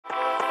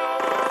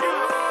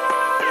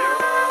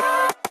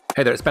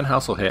Hey there, it's Ben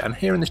Housel here, and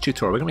here in this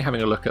tutorial we're going to be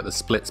having a look at the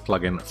Splitz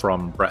plugin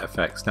from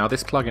BretFX. Now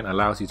this plugin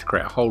allows you to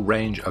create a whole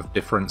range of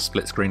different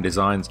split screen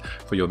designs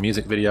for your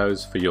music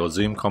videos, for your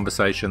Zoom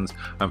conversations,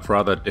 and for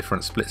other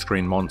different split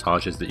screen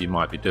montages that you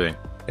might be doing.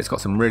 It's got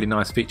some really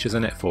nice features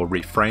in it for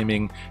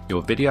reframing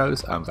your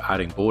videos, for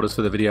adding borders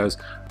for the videos,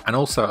 and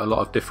also a lot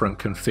of different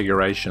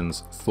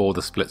configurations for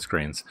the split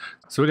screens.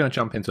 So we're going to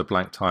jump into a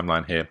blank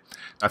timeline here.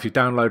 Now if you've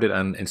downloaded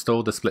and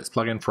installed the Splitz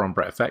plugin from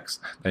BretFX,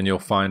 then you'll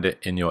find it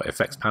in your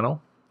effects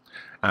panel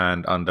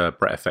and under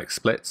BretFX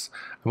Splitz.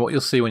 And what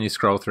you'll see when you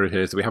scroll through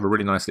here is that we have a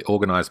really nicely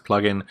organized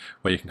plugin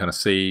where you can kind of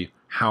see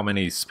how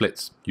many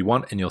splits you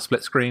want in your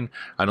split screen,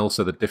 and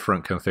also the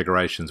different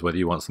configurations, whether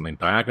you want something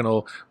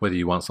diagonal, whether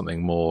you want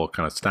something more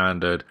kind of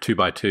standard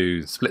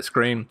 2x2 split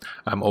screen,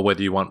 or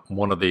whether you want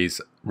one of these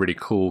really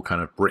cool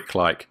kind of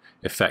brick-like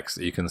effects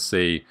that you can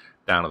see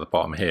down at the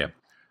bottom here.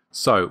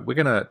 So we're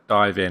going to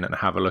dive in and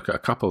have a look at a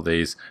couple of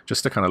these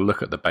just to kind of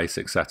look at the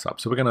basic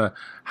setup. So we're going to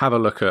have a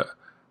look at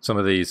some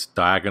of these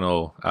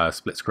diagonal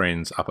split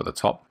screens up at the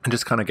top and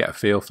just kind of get a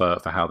feel for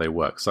how they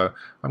work. So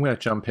I'm going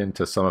to jump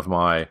into some of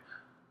my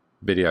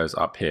videos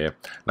up here.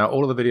 Now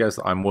all of the videos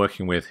that I'm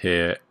working with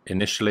here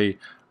initially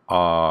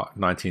are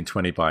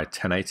 1920 by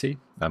 1080,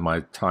 and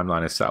my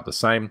timeline is set up the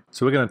same.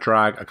 So we're going to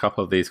drag a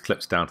couple of these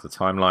clips down to the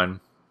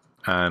timeline,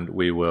 and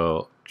we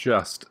will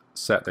just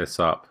set this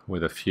up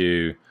with a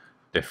few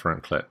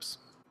different clips.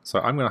 So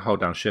I'm going to hold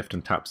down Shift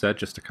and tap Z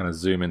just to kind of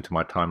zoom into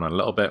my timeline a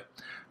little bit,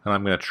 and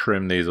I'm going to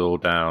trim these all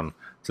down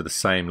to the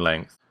same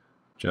length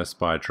just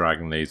by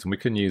dragging these. And we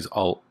can use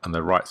Alt and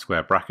the right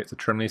square bracket to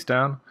trim these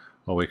down,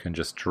 or we can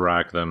just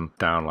drag them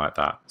down like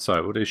that.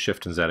 So we'll do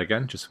Shift and Z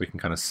again just so we can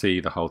kind of see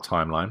the whole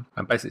timeline.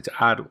 And basically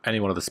to add any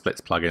one of the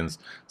Splitz plugins,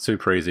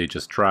 super easy,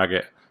 just drag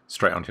it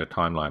straight onto your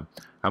timeline.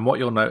 And what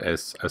you'll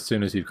notice as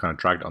soon as you've kind of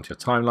dragged it onto your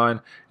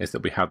timeline is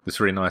that we have this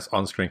really nice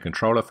on-screen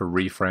controller for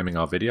reframing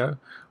our video.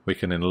 We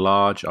can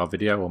enlarge our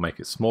video or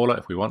make it smaller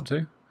if we want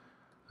to,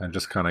 and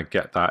just kind of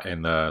get that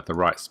in the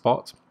right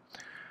spot.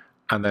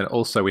 And then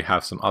also we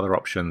have some other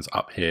options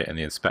up here in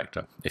the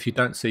inspector. If you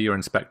don't see your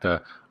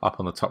inspector up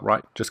on the top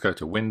right, just go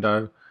to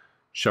Window,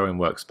 Show in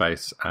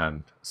Workspace,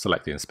 and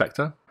select the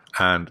inspector.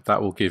 And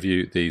that will give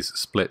you these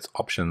split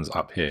options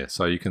up here.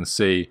 So you can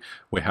see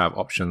we have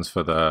options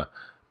for the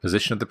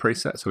position of the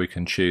preset, so we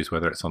can choose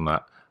whether it's on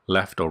that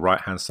left or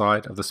right hand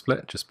side of the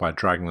split just by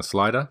dragging the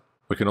slider.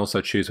 We can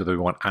also choose whether we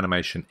want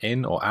animation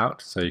in or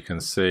out, so you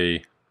can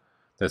see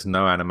there's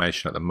no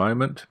animation at the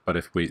moment, but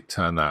if we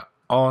turn that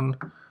on,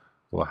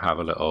 we'll have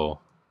a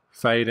little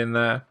fade in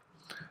there,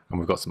 and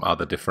we've got some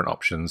other different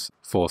options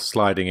for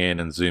sliding in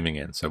and zooming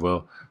in. So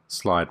we'll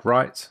slide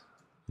right,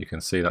 you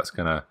can see that's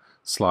going to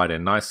slide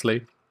in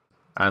nicely,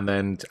 and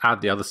then to add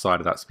the other side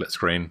of that split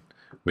screen,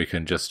 we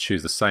can just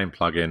choose the same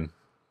plugin,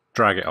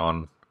 drag it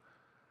on,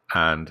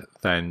 and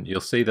then you'll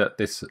see that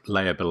this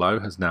layer below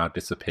has now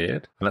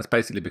disappeared, and that's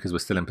basically because we're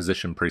still in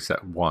position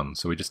preset 1,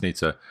 so we just need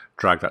to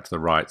drag that to the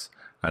right,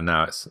 and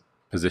now it's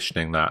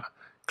positioning that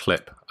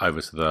clip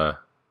over to the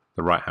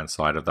right hand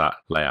side of that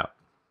layout.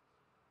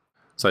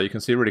 So you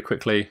can see really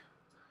quickly,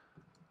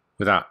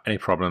 without any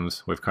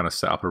problems, we've kind of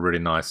set up a really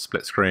nice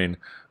split screen.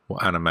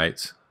 We'll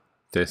animate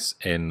this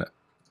in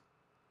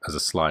as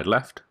a slide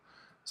left,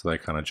 so they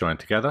kind of join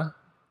together,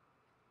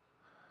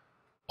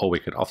 or we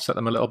could offset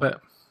them a little bit,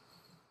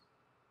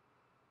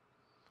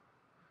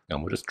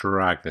 and we'll just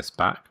drag this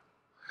back.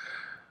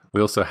 We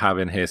also have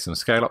in here some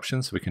scale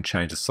options, so we can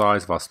change the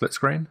size of our split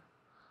screen.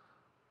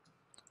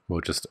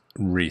 We'll just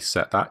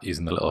reset that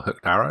using the little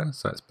hooked arrow,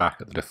 so it's back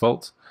at the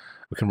default.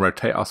 We can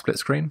rotate our split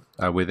screen.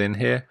 Within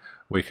here,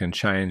 we can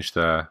change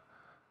the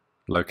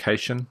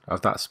location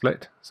of that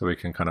split, so we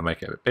can kind of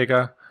make it a bit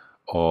bigger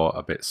or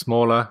a bit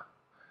smaller,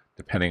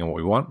 depending on what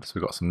we want. So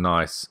we've got some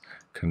nice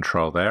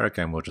control there.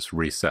 Again, we'll just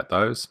reset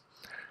those.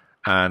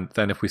 And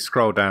then if we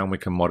scroll down, we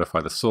can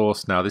modify the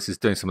source. Now this is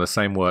doing some of the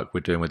same work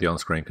we're doing with the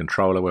on-screen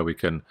controller, where we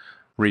can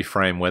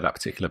reframe where that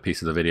particular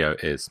piece of the video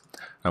is.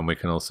 And we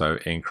can also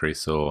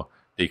increase or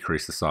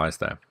decrease the size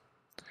there.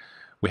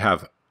 We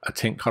have a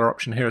tint color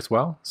option here as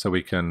well, so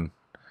we can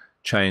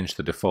change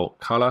the default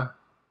color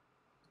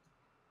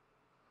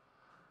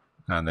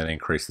and then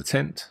increase the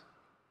tint.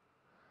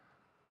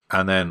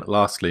 And then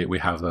lastly, we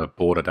have the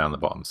border down the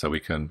bottom, so we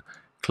can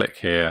click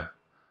here,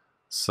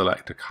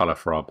 select a color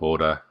for our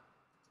border,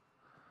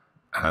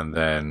 and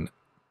then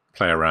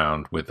play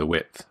around with the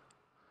width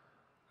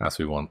as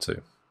we want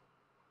to.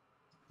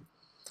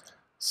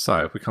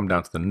 So if we come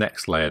down to the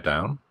next layer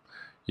down,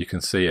 you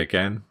can see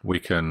again we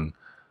can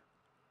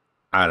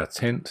add a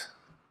tint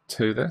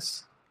to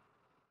this,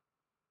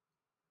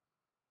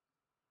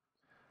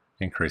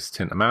 increase the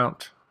tint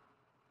amount,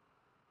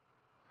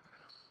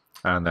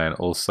 and then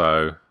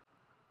also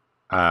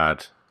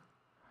add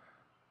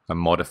and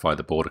modify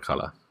the border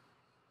color.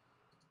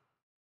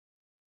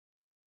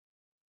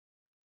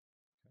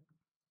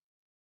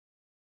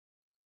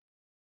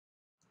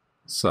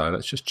 So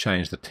let's just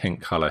change the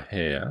tint color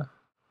here.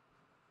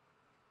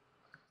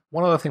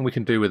 One other thing we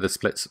can do with the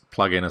Splitz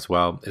plugin as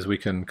well is we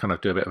can kind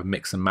of do a bit of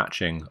mix and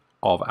matching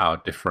of our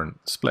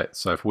different splits.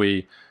 So if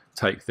we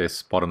take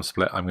this bottom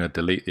split, I'm going to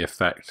delete the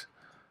effect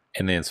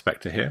in the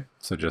inspector here.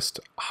 So just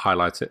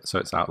highlight it so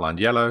it's outlined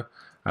yellow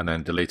and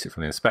then delete it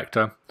from the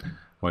inspector.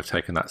 We've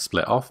taken that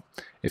split off.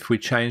 If we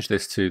change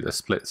this to the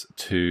splits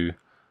to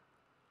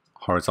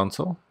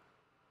horizontal,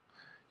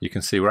 you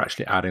can see we're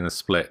actually adding a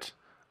split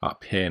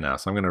up here now.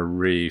 So I'm going to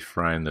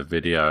reframe the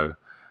video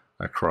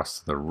across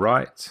to the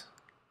right.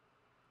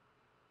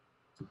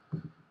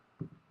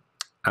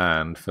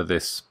 And for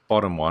this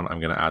bottom one, I'm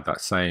going to add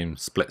that same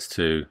splits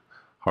to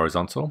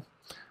horizontal.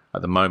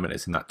 At the moment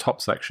it's in that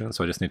top section,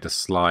 so I just need to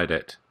slide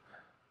it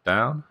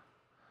down.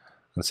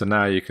 And so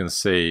now you can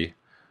see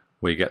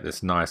we get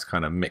this nice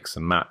kind of mix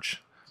and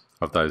match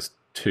of those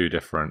two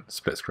different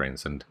split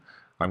screens. And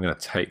I'm going to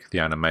take the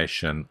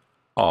animation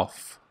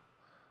off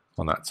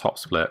on that top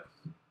split,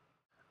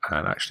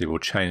 and actually we'll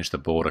change the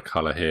border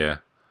color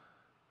here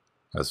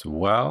as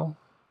well.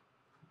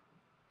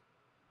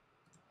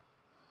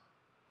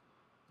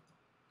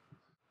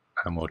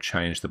 And we'll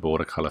change the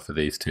border color for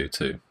these two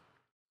too.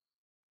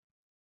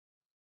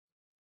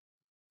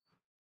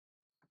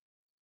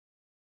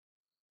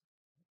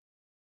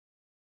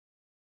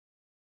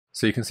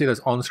 So you can see those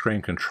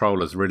on-screen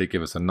controllers really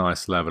give us a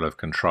nice level of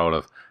control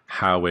of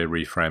how we're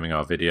reframing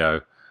our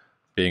video,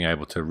 being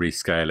able to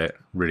rescale it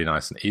really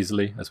nice and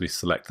easily as we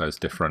select those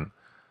different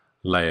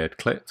layered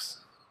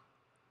clips.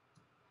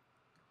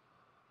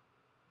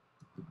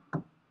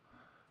 And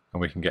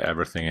we can get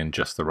everything in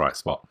just the right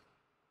spot.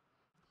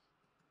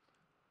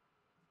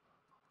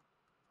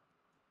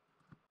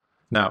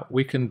 Now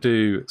we can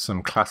do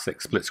some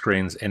classic split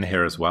screens in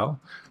here as well.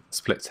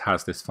 Splitz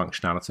has this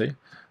functionality.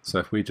 So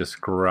if we just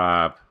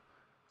grab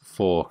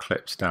 4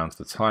 clips down to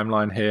the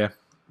timeline here,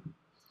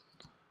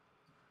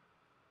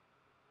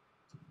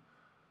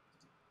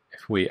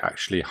 if we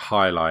actually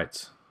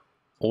highlight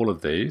all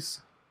of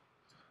these,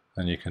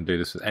 and you can do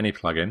this with any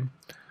plugin,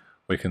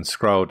 we can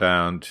scroll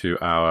down to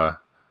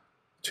our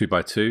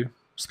 2x2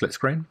 split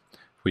screen.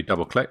 If we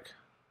double click,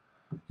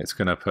 it's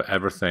going to put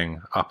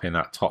everything up in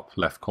that top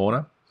left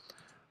corner.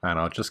 And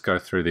I'll just go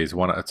through these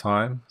one at a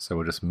time. So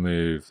we'll just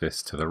move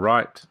this to the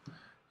right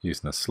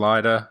using the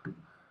slider.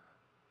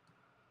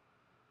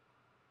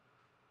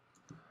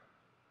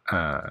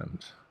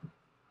 And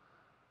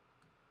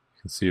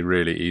you can see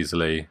really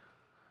easily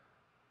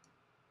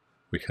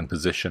we can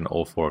position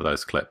all 4 of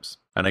those clips.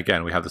 And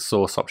again, we have the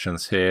source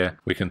options here.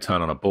 We can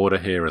turn on a border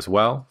here as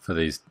well for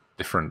these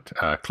different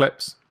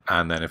clips.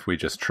 And then if we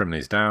just trim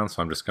these down,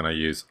 so I'm just going to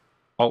use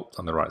Alt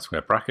on the right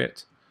square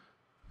bracket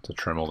to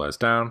trim all those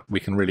down, we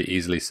can really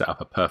easily set up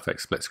a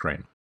perfect split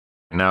screen.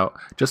 Now,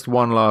 just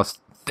one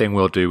last thing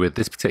we'll do with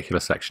this particular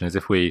section is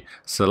if we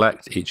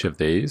select each of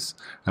these,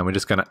 and we're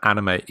just going to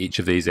animate each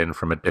of these in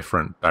from a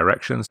different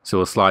direction. So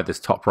we'll slide this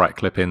top right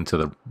clip into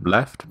the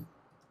left.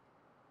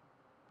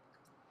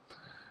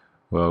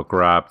 We'll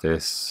grab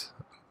this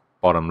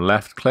bottom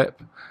left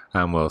clip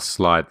and we'll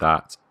slide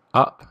that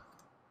up.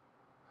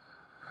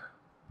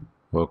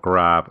 We'll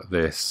grab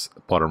this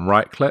bottom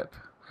right clip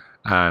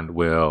and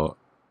we'll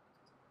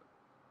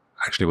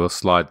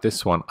slide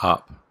this one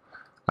up,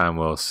 and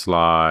we'll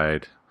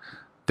slide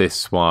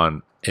this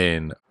one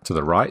in to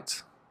the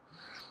right,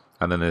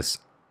 and then this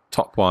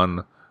top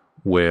one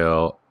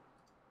will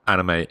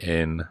animate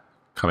in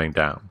coming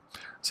down.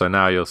 So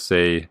now you'll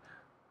see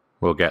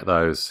we'll get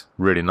those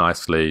really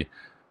nicely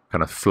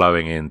kind of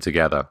flowing in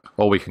together,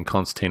 or we can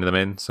concertina them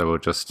in. So we'll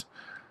just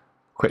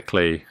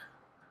quickly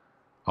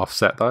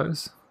offset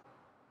those.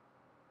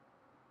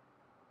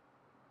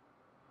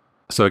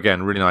 So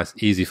again, really nice,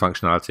 easy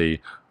functionality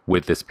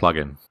with this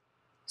plugin.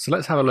 So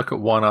let's have a look at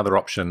one other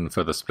option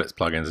for the Splitz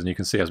plugins, and you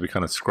can see as we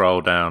kind of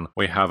scroll down,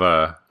 we have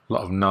a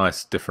lot of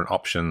nice different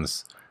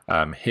options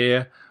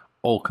here,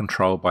 all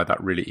controlled by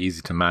that really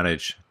easy to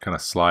manage kind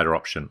of slider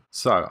option.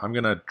 So I'm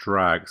going to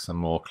drag some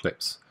more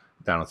clips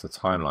down to the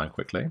timeline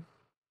quickly.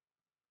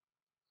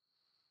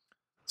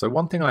 So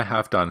one thing I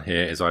have done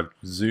here is I've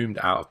zoomed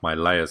out of my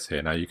layers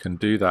here. Now you can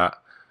do that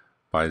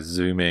by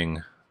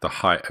zooming the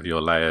height of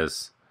your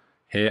layers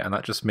here, and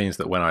that just means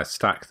that when I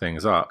stack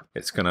things up,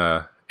 it's going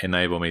to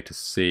enable me to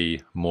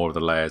see more of the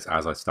layers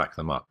as I stack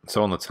them up.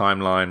 So on the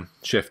timeline,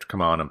 Shift,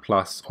 Command and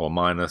plus or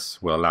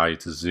minus will allow you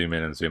to zoom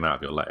in and zoom out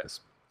of your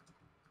layers.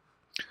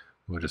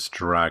 We'll just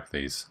drag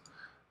these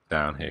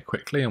down here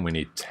quickly, and we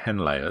need 10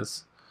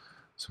 layers.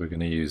 So we're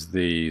going to use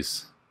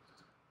these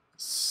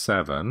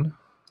 7.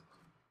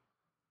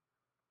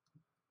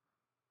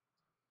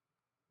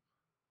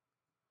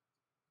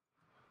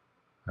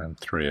 And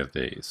 3 of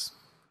these.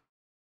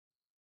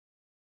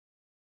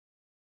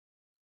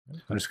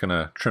 I'm just going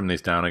to trim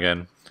these down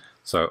again.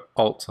 So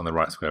Alt on the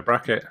right square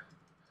bracket.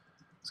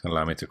 It's going to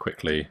allow me to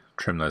quickly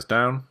trim those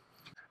down.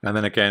 And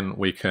then again,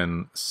 we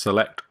can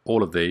select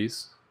all of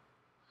these,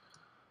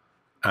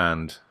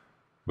 and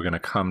we're going to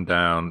come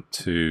down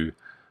to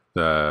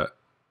the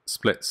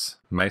Splitz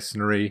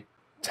Masonry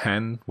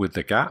 10 with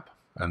the gap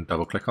and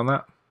double click on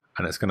that.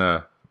 And it's going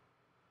to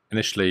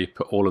initially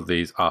put all of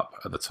these up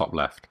at the top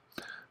left.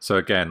 So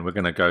again, we're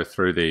going to go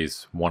through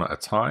these one at a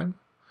time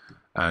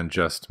and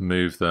just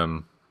move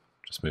them,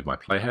 just move my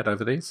playhead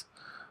over these.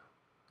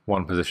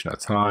 one position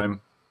at a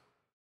time.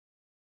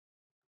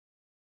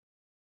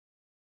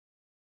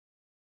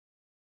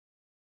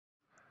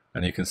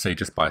 And you can see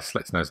just by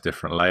selecting those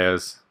different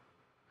layers,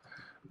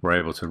 we're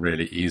able to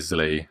really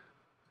easily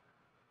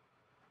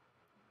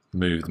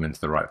move them into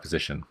the right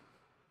position.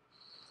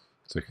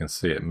 So you can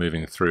see it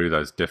moving through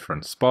those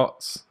different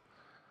spots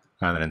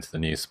and then into the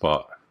new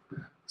spot.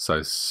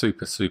 So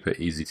super, super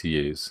easy to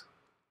use.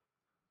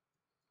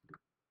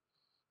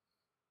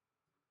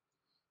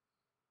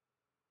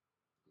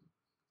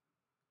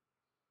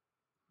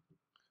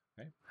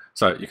 Okay.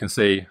 So you can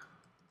see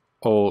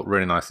all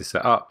really nicely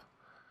set up.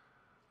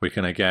 We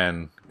can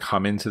again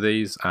come into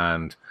these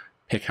and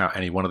pick out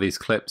any one of these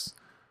clips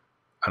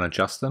and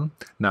adjust them.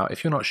 Now,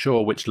 if you're not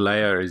sure which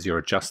layer is you're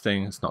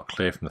adjusting, it's not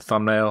clear from the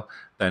thumbnail,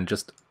 then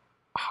just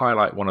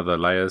highlight one of the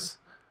layers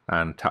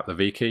and tap the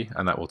V key,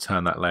 and that will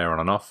turn that layer on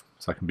and off.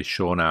 So I can be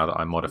sure now that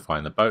I'm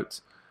modifying the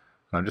boat.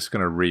 And I'm just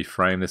going to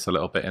reframe this a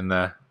little bit in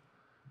there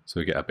so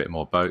we get a bit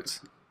more boat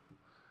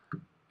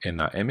in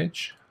that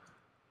image.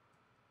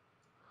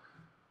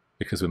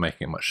 Because we're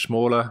making it much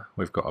smaller,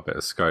 we've got a bit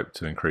of scope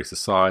to increase the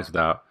size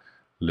without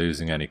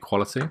losing any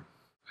quality.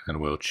 And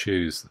we'll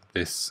choose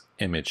this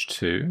image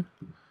too.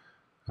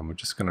 And we're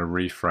just going to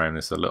reframe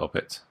this a little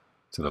bit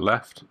to the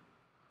left.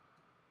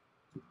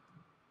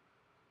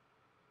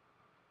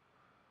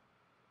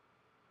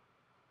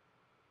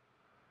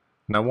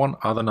 Now, one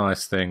other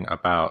nice thing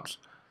about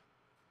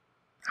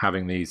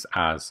having these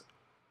as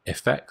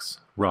effects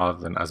rather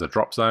than as a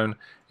drop zone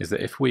is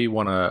that if we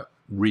want to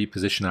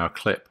reposition our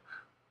clip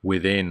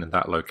within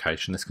that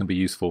location, this can be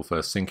useful for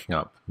syncing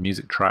up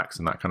music tracks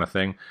and that kind of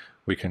thing.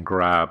 We can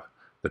grab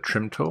the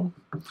trim tool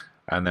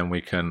and then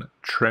we can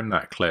trim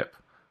that clip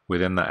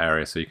within that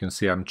area. So you can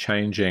see I'm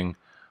changing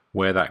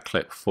where that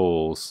clip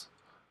falls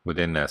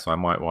within there. So I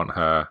might want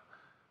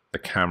the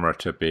camera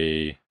to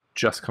be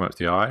just come up to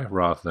the eye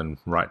rather than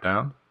right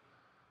down.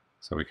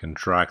 So we can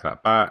drag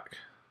that back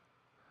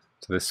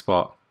to this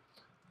spot,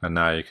 and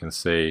now you can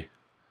see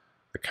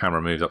the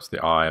camera moves up to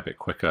the eye a bit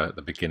quicker at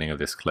the beginning of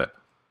this clip.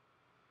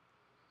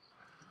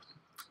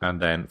 And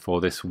then for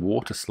this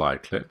water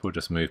slide clip, we'll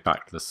just move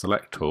back to the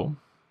select tool.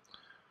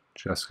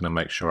 Just going to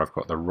make sure I've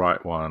got the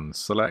right one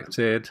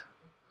selected.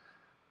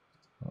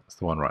 That's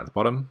the one right at the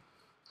bottom.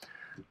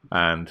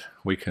 And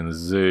we can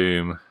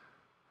zoom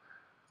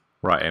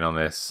right in on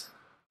this.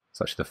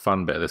 So actually the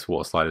fun bit of this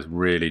water slide is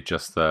really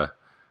just the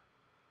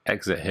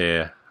exit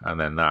here and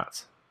then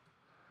that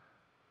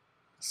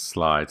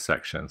slide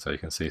section. So you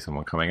can see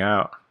someone coming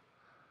out,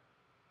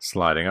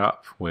 sliding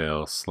up.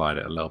 We'll slide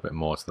it a little bit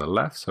more to the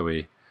left so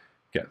we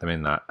get them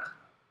in that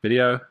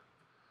video.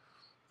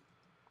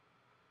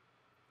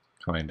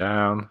 Coming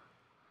down,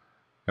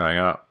 going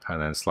up,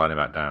 and then sliding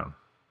back down.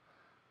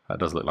 That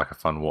does look like a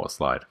fun water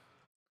slide.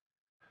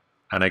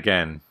 And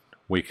again,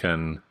 we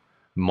can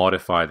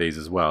modify these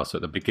as well. So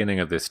at the beginning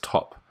of this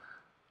top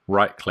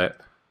right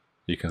clip,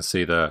 you can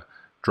see the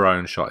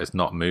drone shot is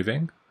not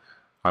moving.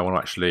 I want to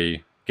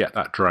actually get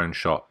that drone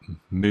shot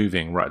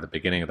moving right at the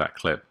beginning of that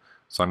clip.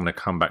 So I'm going to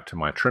come back to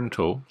my trim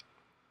tool.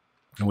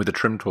 And with the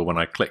trim tool, when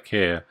I click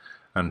here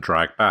and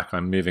drag back,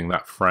 I'm moving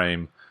that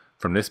frame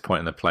from this point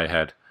in the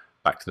playhead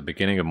back to the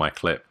beginning of my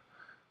clip.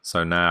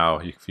 So now,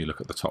 if you look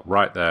at the top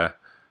right there,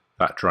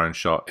 that drone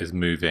shot is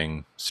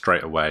moving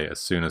straight away as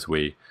soon as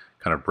we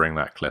kind of bring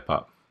that clip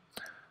up.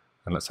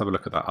 And let's have a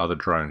look at that other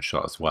drone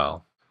shot as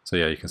well. So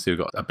yeah, you can see we've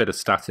got a bit of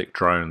static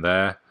drone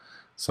there.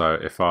 So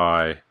if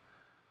I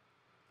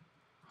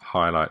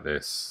highlight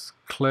this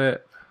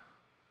clip,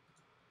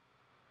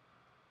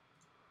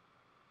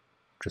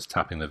 just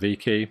tapping the V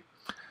key,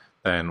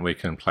 then we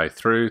can play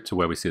through to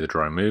where we see the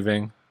drone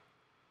moving.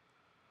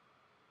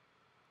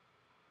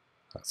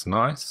 That's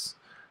nice.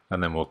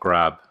 And then we'll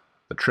grab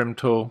the trim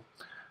tool,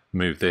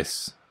 move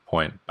this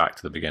point back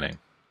to the beginning.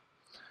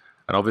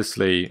 And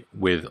obviously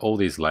with all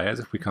these layers,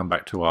 if we come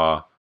back to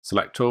our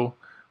select tool,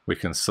 we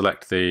can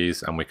select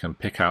these and we can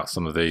pick out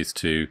some of these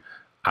to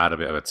add a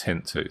bit of a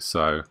tint to.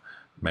 So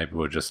maybe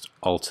we'll just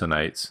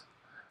alternate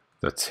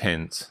the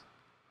tint.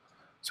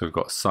 So we've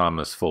got some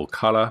as full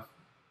color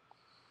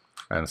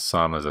and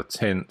some as a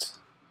tint.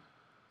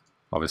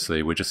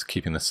 Obviously we're just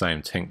keeping the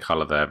same tint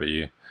color there, but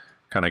you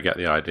kind of get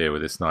the idea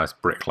with this nice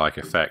brick-like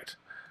effect.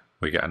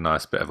 We get a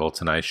nice bit of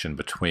alternation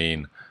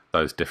between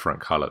those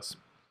different colors.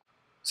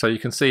 So you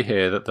can see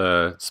here that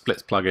the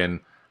Splitz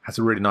plugin has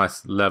a really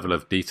nice level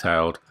of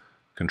detailed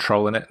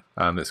control in it.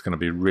 That's going to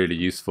be really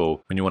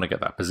useful when you want to get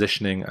that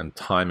positioning and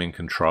timing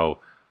control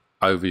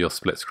over your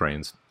split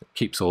screens. It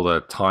keeps all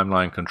the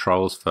timeline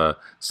controls for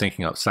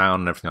syncing up sound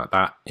and everything like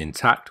that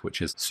intact,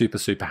 which is super,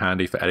 super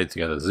handy for editing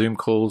together Zoom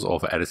calls or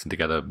for editing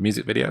together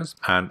music videos.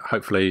 And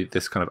hopefully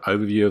this kind of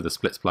overview of the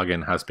Splitz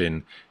plugin has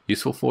been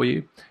useful for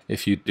you.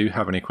 If you do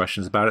have any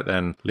questions about it,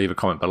 then leave a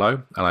comment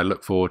below, and I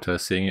look forward to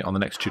seeing you on the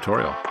next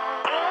tutorial.